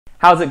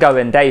How's it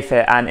going? Dave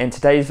here, and in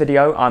today's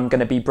video I'm going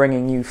to be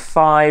bringing you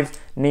 5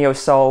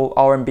 neo-soul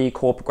R&B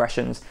chord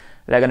progressions.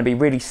 They're going to be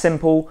really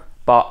simple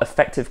but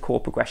effective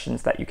chord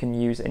progressions that you can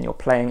use in your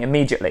playing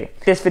immediately.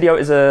 This video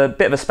is a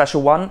bit of a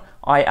special one.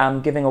 I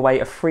am giving away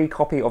a free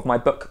copy of my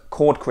book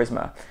Chord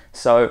Charisma,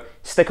 so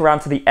stick around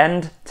to the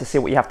end to see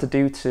what you have to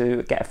do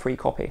to get a free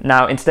copy.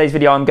 Now in today's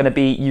video I'm going to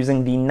be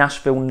using the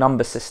Nashville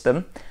number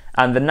system,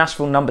 and the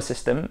Nashville number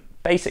system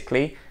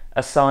basically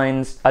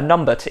assigns a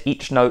number to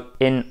each note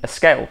in a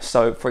scale.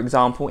 So for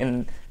example,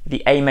 in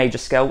the A major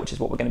scale, which is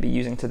what we're going to be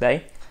using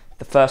today,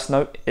 the first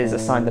note is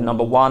assigned the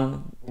number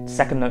 1,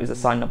 second note is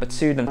assigned number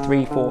 2, then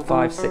 3, 4,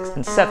 5, 6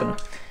 and 7.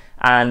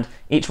 And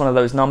each one of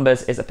those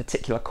numbers is a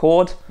particular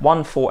chord,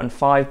 1, 4 and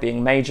 5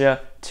 being major,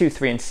 2,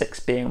 3 and 6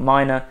 being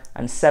minor,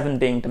 and 7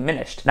 being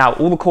diminished. Now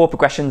all the chord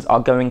progressions are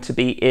going to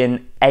be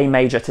in A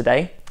major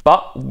today,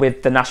 but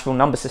with the Nashville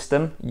number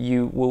system,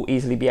 you will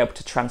easily be able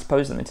to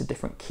transpose them into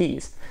different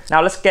keys.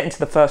 Now let's get into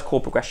the first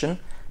chord progression.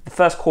 The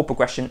first chord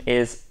progression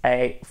is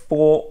a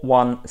 4,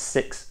 1,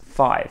 6,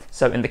 5.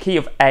 So in the key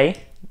of A,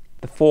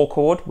 the 4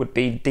 chord would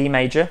be D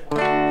major,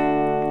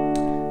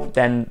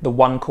 then the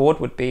 1 chord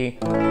would be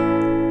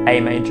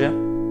A major,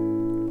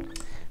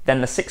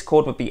 then the 6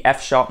 chord would be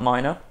F sharp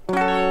minor,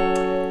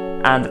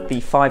 and the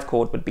 5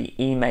 chord would be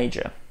E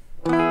major.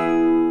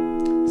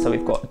 So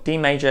we've got D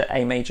major,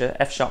 A major,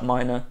 F sharp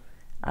minor,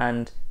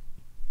 and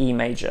E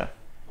major.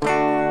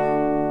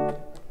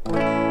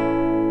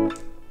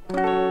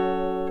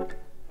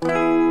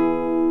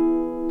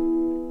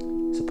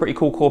 It's a pretty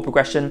cool chord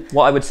progression.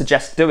 What I would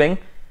suggest doing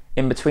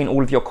in between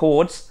all of your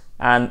chords,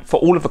 and for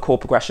all of the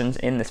chord progressions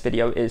in this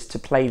video, is to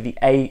play the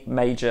A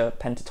major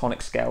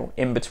pentatonic scale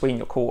in between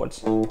your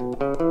chords.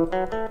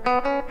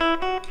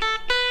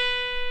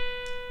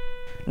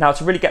 Now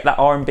to really get that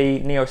R&B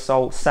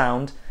neo-soul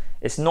sound,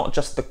 it's not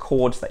just the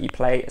chords that you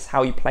play, it's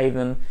how you play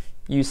them.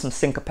 Use some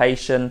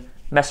syncopation,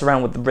 mess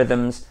around with the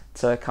rhythms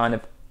to kind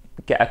of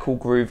get a cool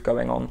groove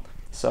going on.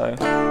 So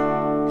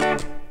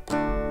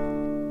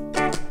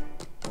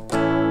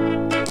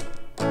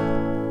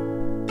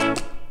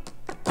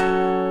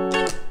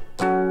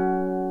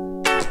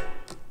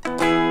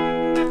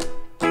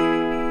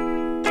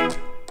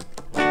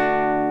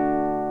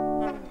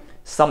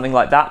something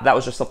like that. That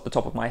was just off the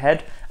top of my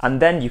head.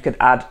 And then you could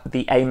add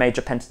the A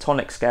major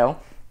pentatonic scale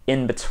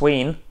in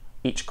between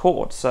each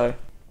chord. So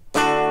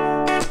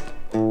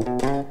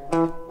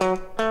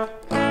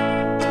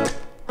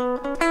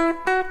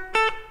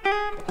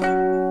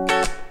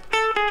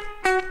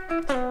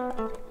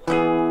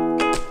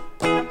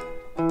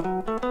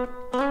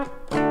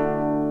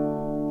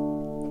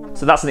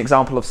that's an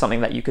example of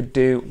something that you could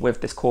do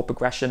with this chord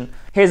progression.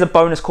 Here's a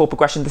bonus chord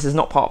progression. This is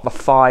not part of the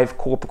 5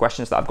 chord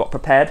progressions that I've got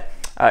prepared.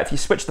 If you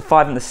switch the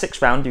 5 and the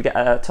 6 round, you get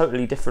a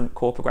totally different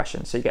chord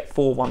progression. So you get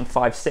 4, 1,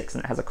 5, 6,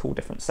 and it has a cool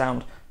different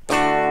sound.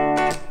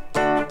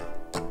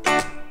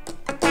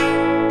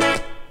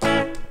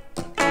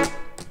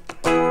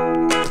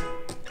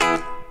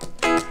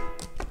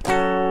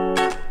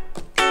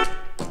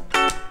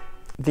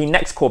 The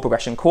next chord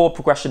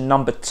progression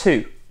number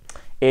 2,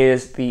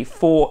 is the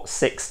 4,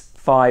 6,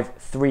 5,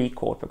 3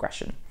 chord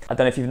progression. I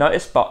don't know if you've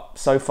noticed, but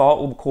so far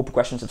all the chord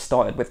progressions have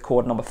started with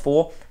chord number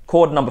 4.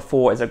 Chord number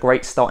 4 is a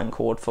great starting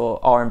chord for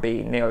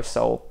R&B,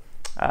 neo-soul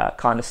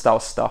kind of style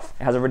stuff.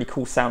 It has a really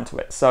cool sound to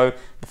it. So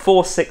the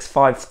 4, 6,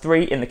 5,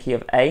 3 in the key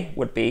of A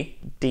would be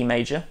D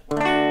major.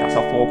 That's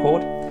our 4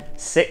 chord.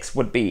 6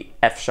 would be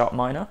F sharp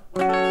minor.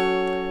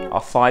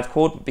 Our 5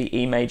 chord would be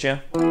E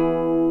major.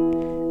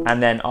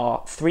 And then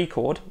our 3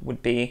 chord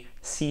would be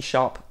C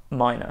sharp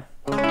minor.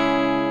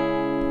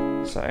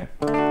 So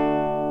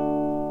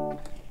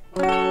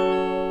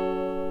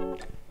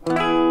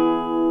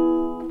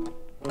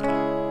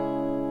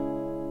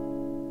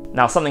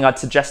now something I'd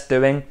suggest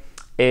doing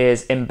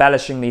is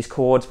embellishing these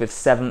chords with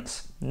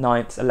 7ths,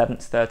 9ths,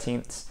 11ths,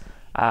 13ths.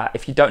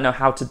 If you don't know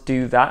how to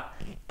do that,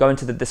 go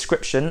into the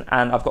description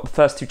and I've got the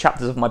first 2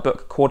 chapters of my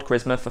book Chord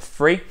Charisma for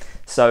free.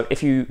 So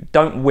if you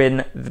don't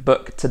win the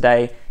book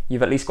today,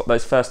 you've at least got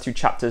those first 2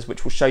 chapters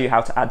which will show you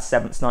how to add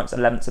 7ths, 9ths,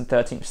 11ths and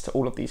 13ths to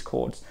all of these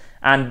chords.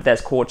 And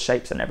there's chord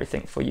shapes and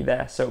everything for you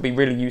there, so it'll be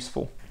really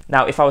useful.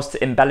 Now if I was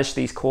to embellish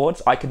these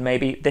chords, I could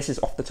maybe, this is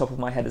off the top of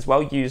my head as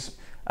well, use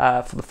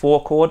for the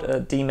 4 chord a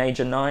D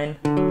major 9.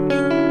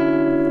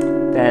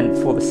 Then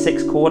for the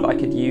 6 chord I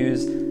could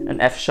use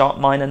an F sharp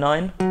minor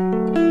 9.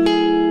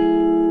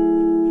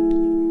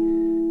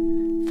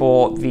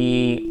 For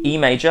the E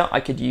major I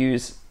could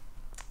use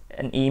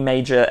an E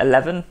major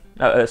 11,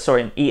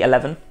 an E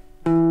 11.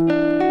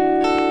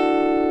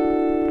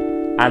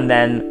 And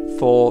then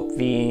for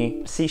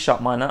the C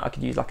sharp minor, I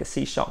could use like a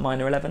C sharp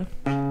minor 11.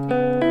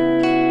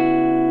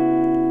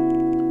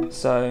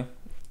 So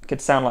it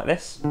could sound like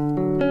this.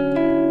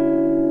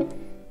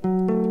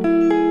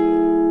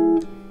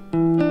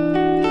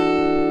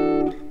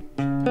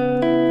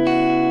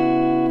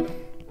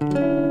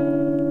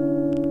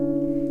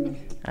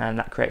 And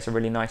that creates a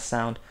really nice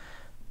sound.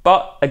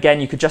 But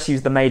again, you could just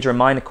use the major and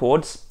minor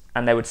chords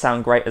and they would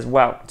sound great as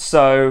well.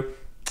 So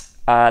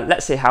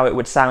let's see how it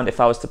would sound if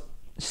I was to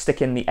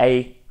stick in the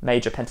A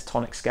major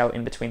pentatonic scale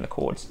in between the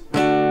chords.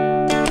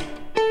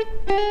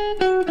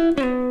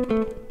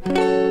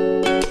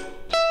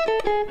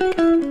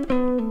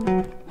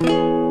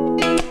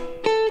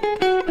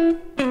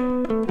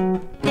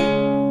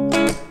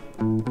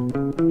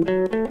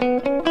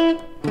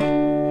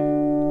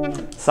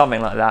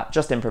 Something like that,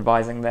 just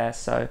improvising there,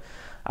 so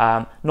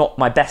not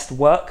my best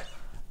work,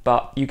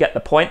 but you get the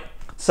point.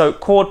 So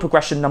chord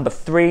progression number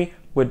 3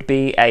 would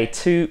be a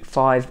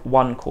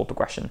 2-5-1 chord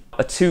progression.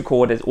 A 2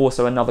 chord is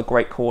also another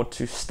great chord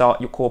to start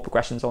your chord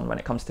progressions on when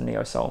it comes to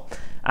neo soul.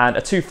 And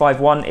a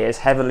 2-5-1 is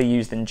heavily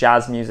used in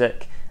jazz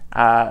music.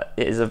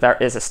 It is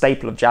a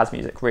staple of jazz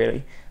music,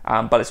 really,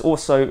 but it's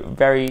also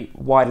very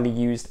widely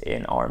used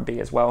in R&B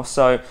as well.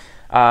 So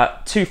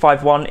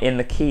 2-5-1 in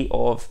the key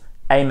of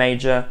A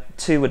major,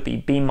 2 would be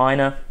B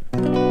minor,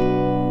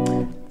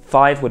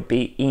 5 would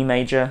be E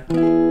major,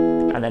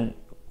 and then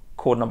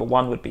chord number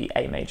 1 would be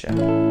A major.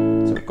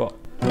 So we've got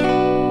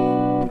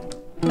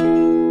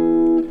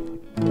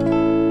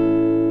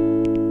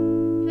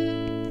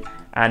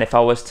and if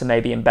I was to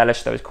maybe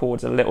embellish those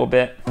chords a little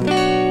bit,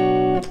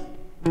 and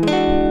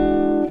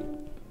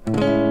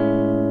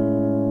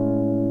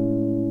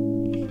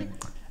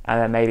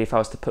then maybe if I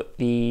was to put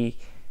the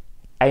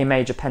A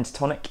major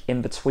pentatonic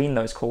in between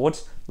those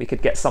chords, we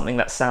could get something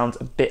that sounds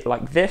a bit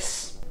like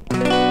this.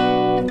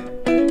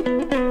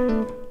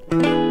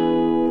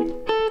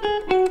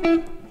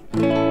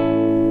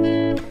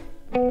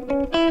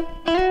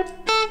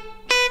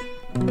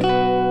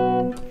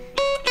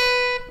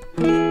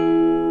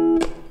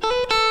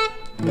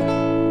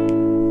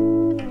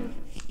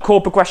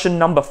 Chord progression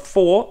number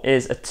 4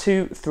 is a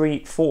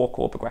 2-3-4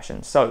 chord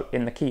progression. So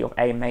in the key of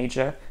A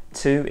major,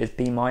 2 is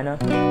B minor,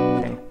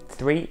 then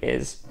 3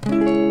 is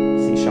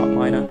C sharp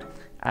minor,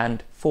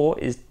 and 4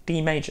 is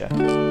D major. So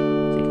you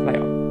can play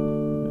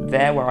it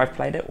there where I've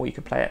played it, or you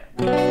could play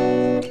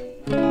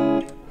it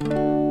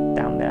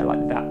down there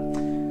like that.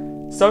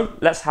 So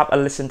let's have a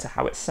listen to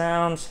how it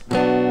sounds.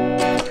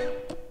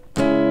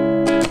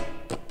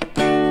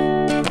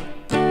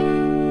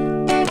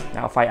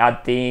 Now if I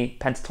add the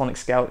pentatonic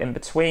scale in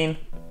between,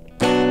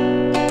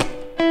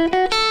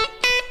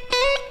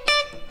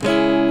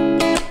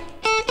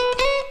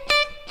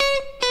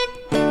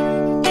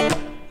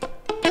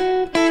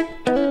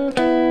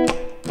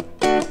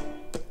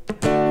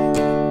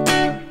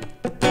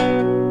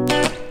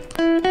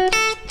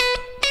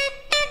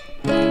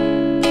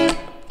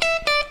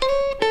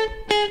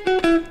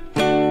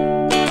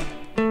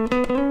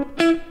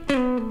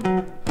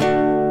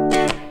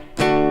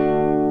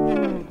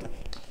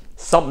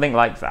 something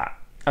like that.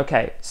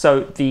 Okay,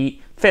 so the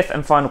 5th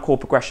and final chord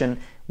progression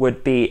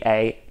would be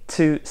a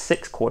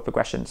 2-6 chord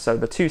progression. So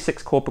the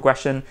 2-6 chord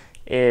progression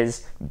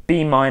is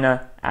B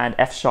minor and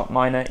F sharp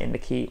minor in the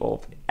key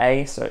of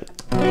A. So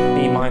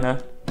B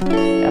minor,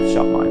 F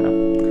sharp minor.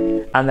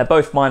 And they're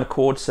both minor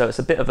chords, so it's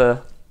a bit of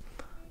a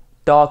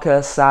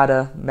darker,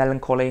 sadder,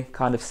 melancholy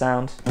kind of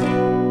sound.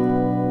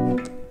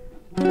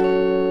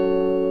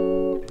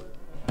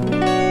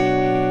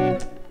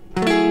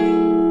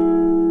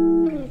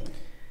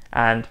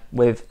 And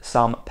with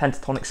some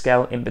pentatonic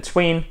scale in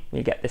between,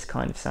 we get this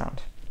kind of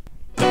sound.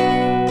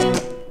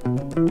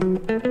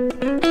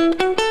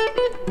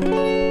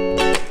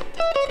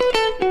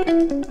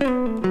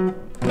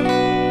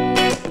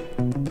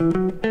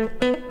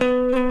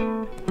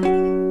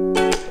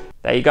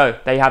 There you go,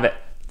 there you have it.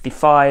 The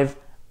 5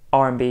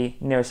 R&B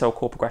neo soul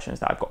chord progressions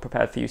that I've got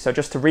prepared for you. So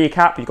just to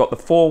recap, you've got the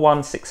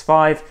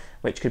 4-1-6-5,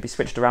 which could be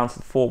switched around to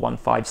the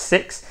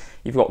 4-1-5-6.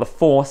 You've got the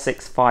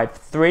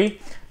 4-6-5-3.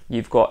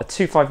 You've got a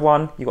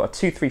 2-5-1, you've got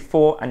a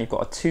 2-3-4, and you've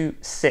got a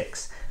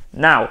 2-6.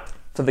 Now,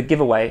 for the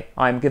giveaway,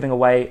 I'm giving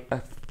away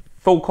a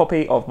full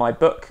copy of my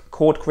book,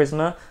 Chord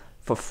Charisma,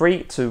 for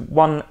free to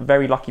one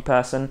very lucky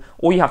person.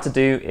 All you have to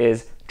do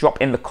is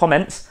drop in the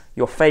comments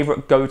your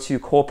favorite go-to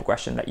chord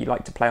progression that you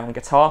like to play on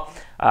guitar.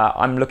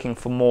 I'm looking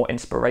for more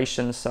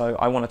inspiration, so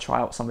I want to try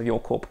out some of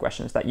your chord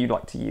progressions that you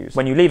like to use.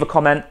 When you leave a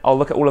comment, I'll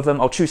look at all of them,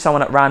 I'll choose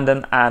someone at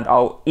random, and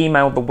I'll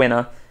email the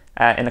winner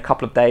in a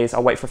couple of days.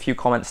 I'll wait for a few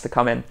comments to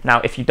come in. Now,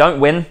 if you don't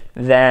win,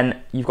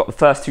 then you've got the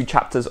first 2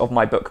 chapters of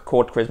my book,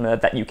 Chord Charisma,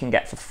 that you can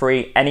get for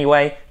free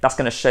anyway. That's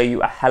going to show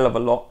you a hell of a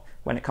lot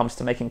when it comes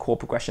to making chord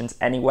progressions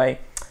anyway.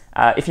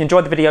 If you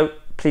enjoyed the video,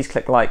 please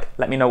click like,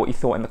 let me know what you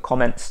thought in the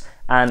comments,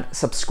 and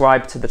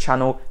subscribe to the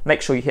channel.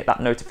 Make sure you hit that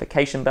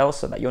notification bell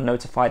so that you're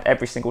notified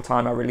every single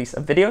time I release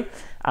a video,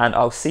 and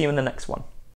I'll see you in the next one.